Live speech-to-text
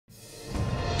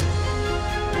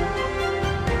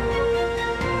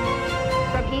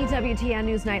EWTN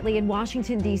News Nightly in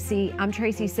Washington, D.C. I'm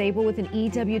Tracy Sable with an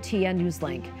EWTN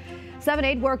NewsLink. 7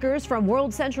 aid workers from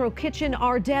World Central Kitchen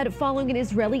are dead following an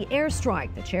Israeli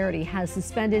airstrike. The charity has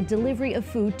suspended delivery of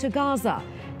food to Gaza.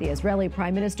 The Israeli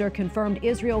Prime Minister confirmed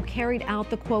Israel carried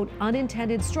out the, quote,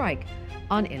 unintended strike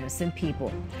on innocent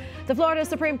people. The Florida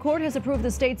Supreme Court has approved the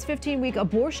state's 15-week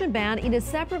abortion ban. In a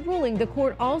separate ruling, the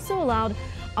court also allowed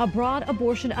a broad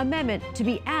abortion amendment to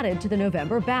be added to the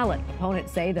November ballot.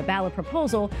 Opponents say the ballot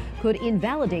proposal could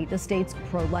invalidate the state's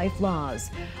pro-life laws.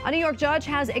 A New York judge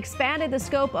has expanded the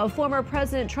scope of former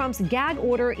President Trump's gag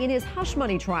order in his hush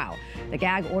money trial. The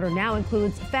gag order now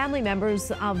includes family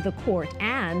members of the court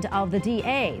and of the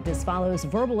DA. This follows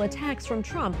verbal attacks from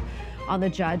Trump on the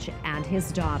judge and his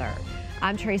daughter.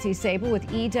 I'm Tracy Sable with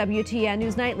EWTN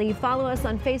News Nightly. Follow us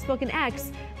on Facebook and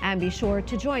X, and be sure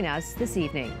to join us this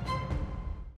evening.